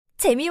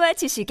재미와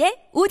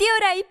지식의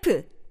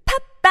오디오라이프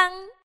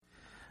팝빵.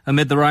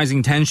 Amid the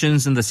rising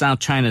tensions in the South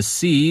China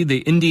Sea, the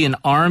Indian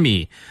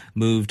Army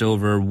moved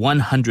over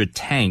 100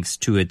 tanks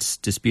to its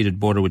disputed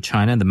border with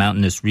China in the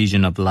mountainous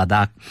region of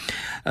Ladakh.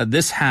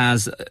 This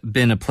has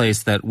been a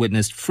place that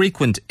witnessed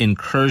frequent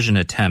incursion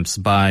attempts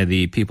by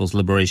the People's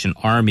Liberation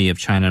Army of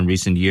China in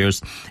recent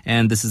years.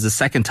 And this is the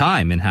second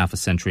time in half a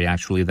century,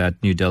 actually,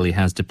 that New Delhi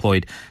has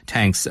deployed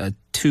tanks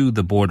to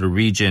the border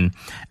region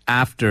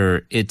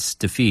after its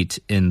defeat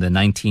in the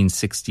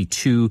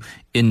 1962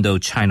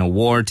 Indo-China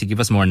War. To give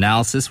us more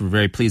analysis, we're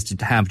very pleased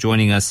to have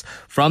joining us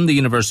from the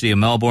University of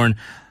Melbourne,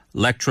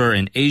 lecturer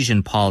in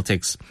Asian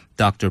politics,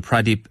 Dr.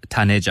 Pradeep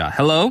Taneja.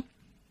 Hello.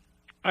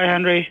 Hi,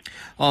 Henry.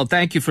 Well,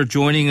 thank you for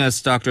joining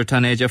us, Dr.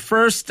 Taneja.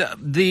 First,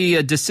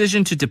 the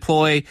decision to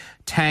deploy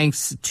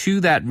tanks to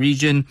that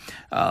region.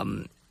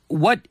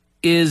 What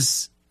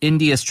is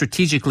India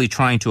strategically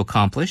trying to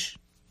accomplish?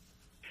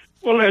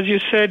 Well, as you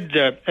said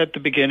at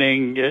the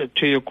beginning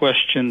to your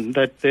question,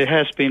 that there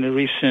has been a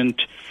recent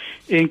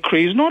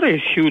increase, not a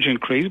huge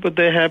increase, but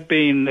there have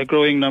been a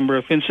growing number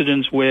of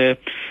incidents where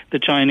the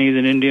Chinese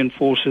and Indian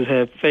forces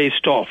have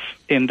faced off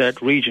in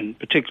that region,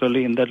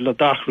 particularly in that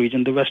Ladakh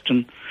region, the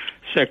western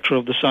sector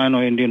of the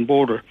Sino-Indian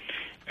border.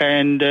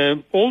 And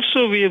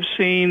also we have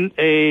seen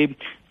a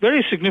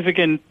very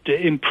significant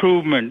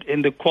improvement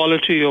in the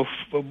quality of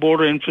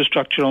border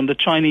infrastructure on the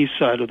Chinese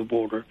side of the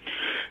border.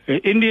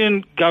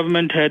 Indian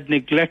government had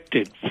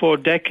neglected. For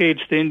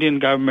decades, the Indian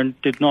government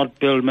did not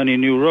build many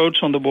new roads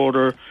on the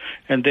border,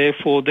 and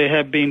therefore there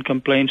have been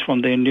complaints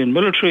from the Indian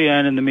military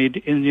and in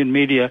the Indian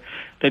media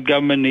that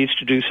government needs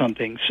to do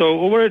something. So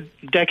over a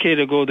decade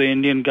ago, the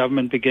Indian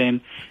government began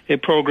a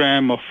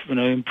program of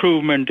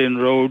improvement in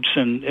roads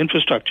and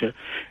infrastructure.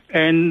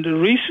 And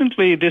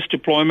recently, this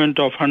deployment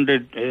of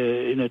 100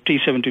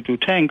 T-72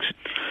 tanks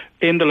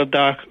in the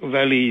Ladakh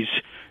valleys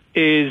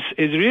is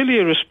really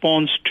a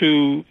response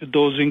to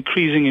those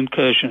increasing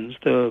incursions,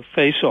 the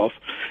face-off,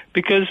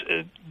 because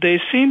there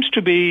seems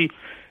to be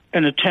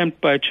an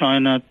attempt by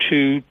China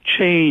to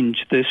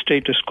change the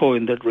status quo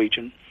in that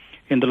region,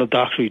 in the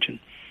Ladakh region.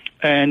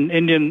 And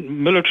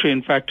Indian military,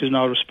 in fact, is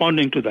now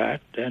responding to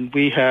that. And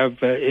we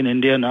have in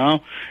India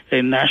now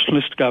a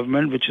nationalist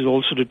government which is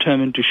also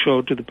determined to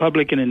show to the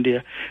public in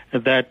India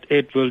that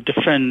it will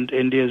defend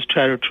India's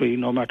territory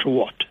no matter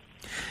what.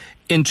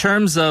 In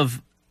terms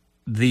of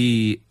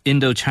the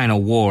Indo-China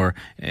War,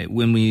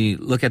 when we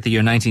look at the year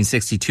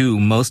 1962,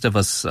 most of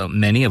us,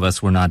 many of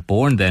us were not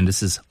born then.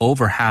 This is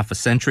over half a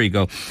century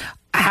ago.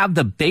 Have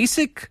the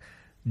basic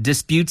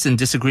disputes and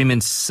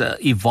disagreements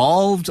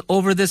evolved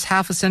over this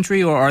half a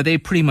century, or are they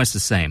pretty much the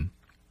same?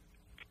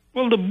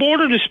 Well, the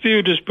border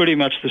dispute is pretty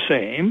much the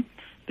same.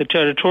 The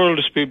territorial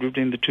dispute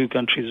between the two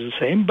countries is the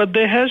same, but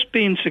there has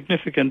been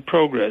significant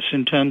progress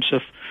in terms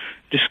of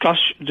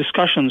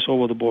discussions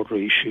over the border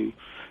issue.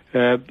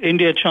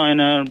 India,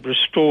 China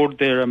restored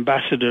their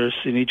ambassadors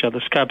in each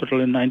other's capital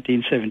in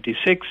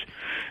 1976,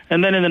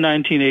 and then in the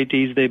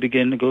 1980s they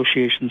began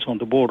negotiations on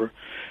the border.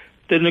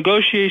 The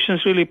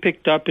negotiations really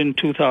picked up in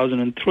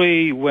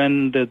 2003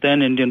 when the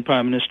then Indian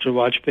Prime Minister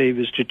Vajpayee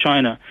visited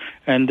China,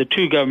 and the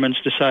two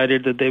governments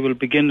decided that they will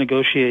begin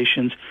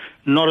negotiations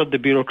not at the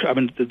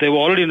they were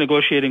already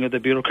negotiating at the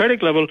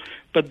bureaucratic level,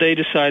 but they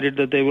decided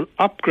that they will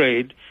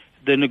upgrade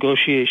the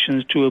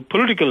negotiations to a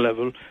political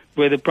level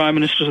where the prime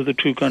ministers of the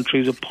two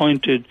countries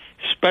appointed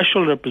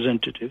special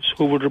representatives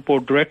who would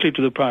report directly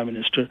to the prime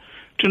minister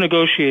to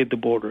negotiate the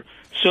border.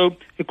 So,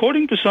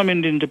 according to some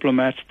Indian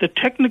diplomats, the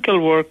technical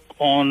work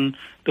on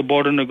the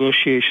border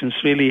negotiations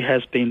really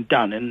has been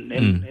done in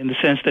the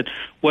sense that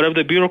whatever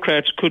the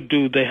bureaucrats could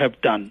do, they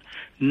have done.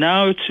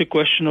 Now it's a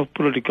question of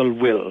political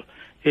will.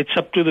 It's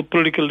up to the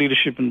political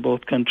leadership in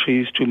both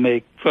countries to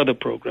make further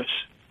progress.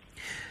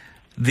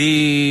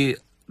 The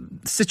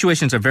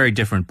situations are very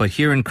different, but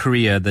here in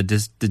Korea, the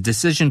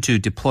decision to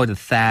deploy the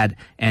THAAD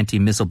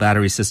anti-missile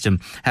battery system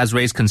has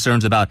raised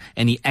concerns about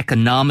any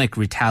economic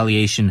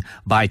retaliation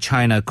by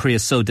China. Korea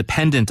is so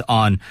dependent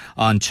on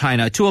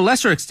China. To a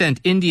lesser extent,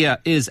 India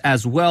is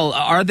as well.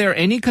 Are there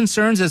any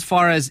concerns as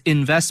far as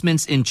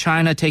investments in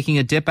China taking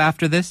a dip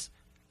after this?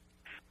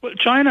 Well,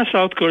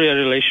 China-South Korea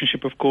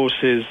relationship, of course,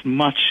 is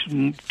much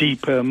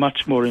deeper,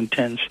 much more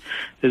intense.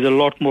 There's a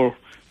lot more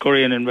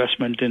Korean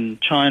investment in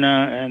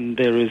China, and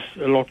there is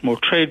a lot more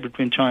trade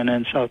between China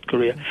and South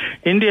Korea.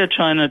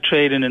 India-China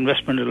trade and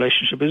investment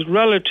relationship is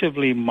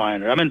relatively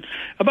minor.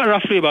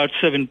 Roughly about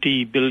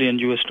 $70 billion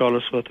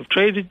worth of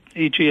trade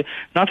each year.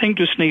 Nothing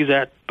to sneeze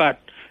at,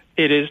 but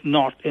it is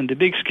not, in the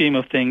big scheme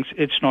of things,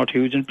 it's not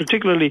huge. And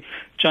particularly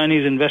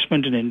Chinese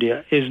investment in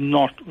India is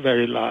not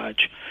very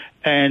large.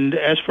 And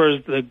as far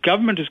as the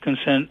government is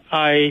concerned,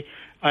 I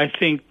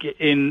think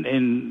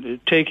in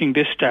taking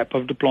this step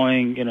of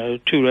deploying,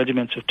 2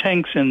 regiments of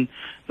tanks in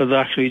the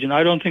Ladakh region,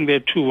 I don't think they're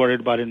too worried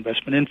about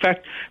investment. In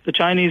fact, the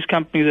Chinese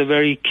companies are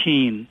very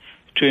keen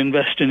to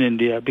invest in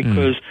India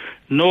because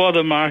no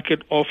other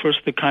market offers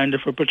the kind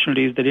of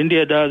opportunities that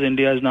India does.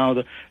 India is now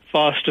the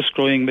fastest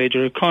growing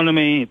major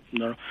economy,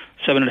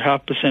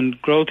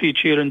 7.5% growth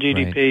each year in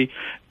GDP,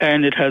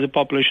 and it has a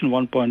population of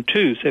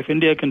 1.2. So if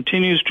India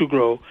continues to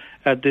grow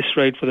at this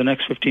rate for the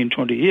next 15,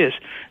 20 years,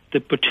 the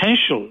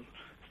potential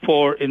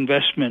for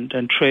investment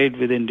and trade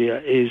with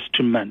India is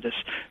tremendous.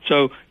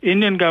 So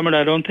Indian government,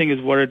 I don't think,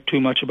 is worried too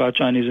much about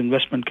Chinese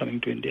investment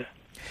coming to India.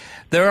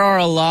 There are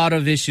a lot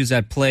of issues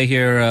at play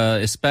here,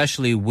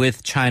 especially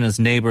with China's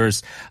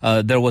neighbors.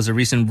 There was a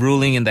recent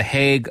ruling in The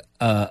Hague,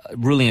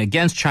 ruling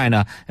against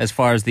China as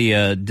far as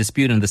the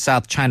dispute in the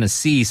South China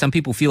Sea. Some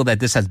people feel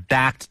that this has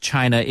backed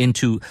China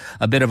into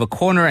a bit of a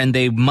corner, and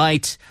they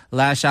might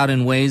lash out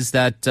in ways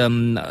that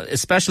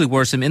especially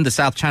worsen in the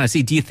South China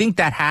Sea. Do you think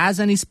that has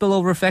any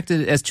spillover effect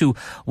as to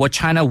what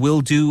China will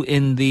do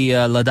in the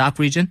Ladakh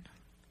region?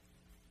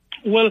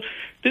 Well,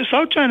 the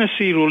South China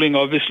Sea ruling,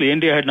 obviously,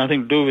 India had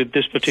nothing to do with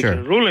this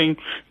particular ruling,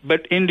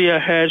 but India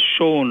has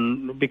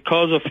shown,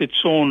 because of its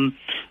own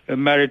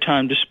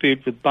maritime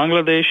dispute with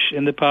Bangladesh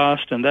in the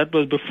past, and that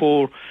was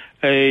before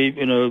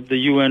the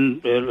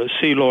UN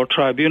Sea Law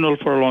Tribunal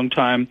for a long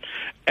time.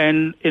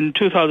 And in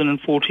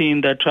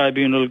 2014, that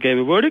tribunal gave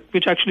a verdict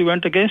which actually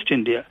went against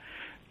India.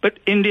 But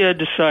India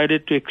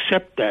decided to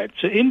accept that.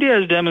 So India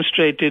has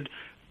demonstrated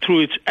through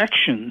its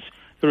actions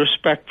the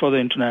respect for the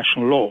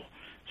international law.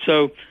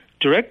 So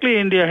directly,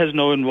 India has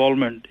no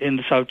involvement in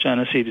the South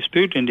China Sea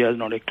dispute. India is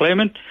not a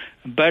claimant.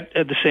 But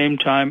at the same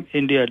time,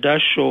 India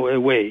does show a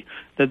way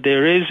that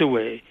there is a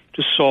way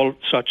to solve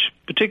such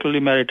particularly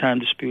maritime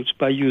disputes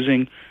by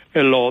using a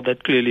law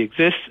that clearly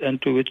exists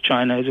and to which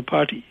China is a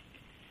party.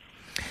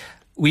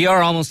 We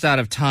are almost out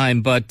of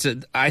time, but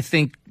I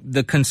think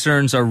the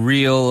concerns are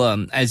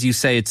real. As you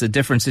say, it's a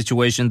different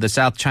situation, the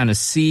South China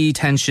Sea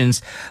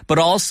tensions, but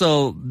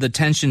also the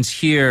tensions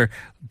here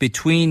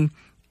between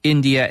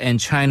India and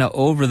China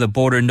over the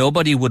border.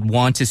 Nobody would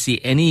want to see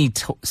any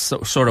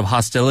sort of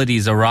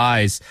hostilities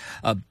arise.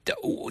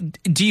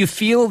 Do you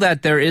feel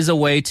that there is a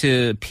way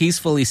to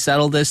peacefully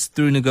settle this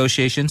through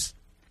negotiations?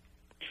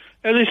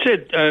 As I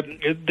said,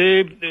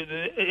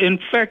 in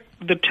fact,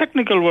 the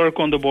technical work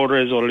on the border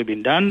has already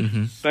been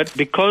done, but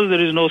because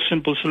there is no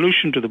simple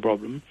solution to the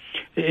problem,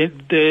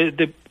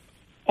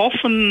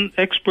 often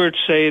experts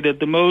say that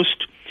the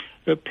most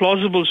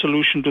plausible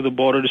solution to the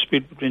border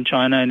dispute between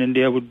China and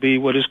India would be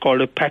what is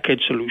called a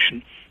package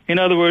solution. In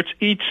other words,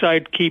 each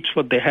side keeps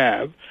what they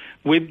have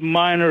with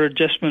minor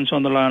adjustments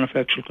on the line of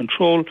actual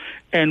control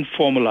and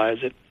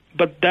formalize it.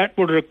 But that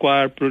would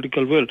require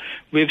political will.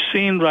 We've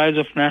seen rise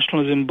of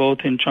nationalism both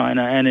in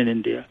China and in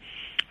India.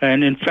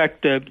 And in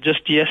fact,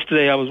 just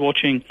yesterday I was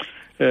watching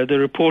the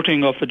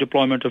reporting of the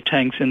deployment of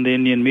tanks in the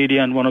Indian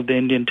media and one of the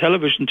Indian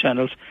television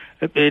channels.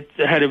 It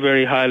had a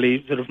very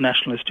highly sort of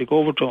nationalistic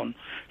overtone.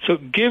 So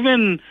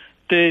given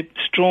the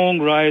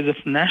strong rise of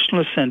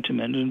nationalist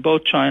sentiment in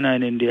both China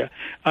and India,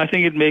 I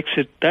think it makes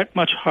it that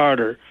much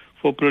harder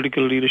for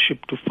political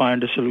leadership to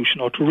find a solution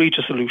or to reach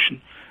a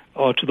solution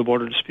or to the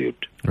border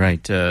dispute.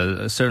 Right.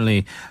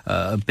 Certainly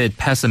a bit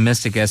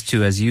pessimistic as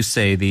to, as you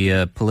say,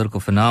 the political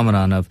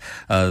phenomenon of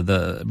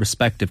the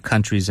respective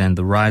countries and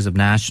the rise of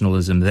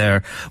nationalism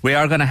there. We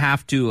are going to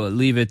have to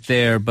leave it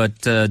there,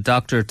 but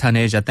Dr.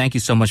 Taneja, thank you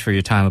so much for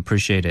your time.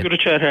 Appreciate it. Good to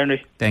chat,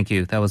 Henry. Thank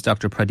you. That was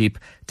Dr. Pradeep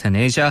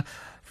Taneja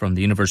from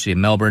the University of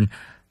Melbourne.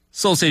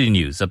 Seoul City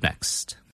News up next.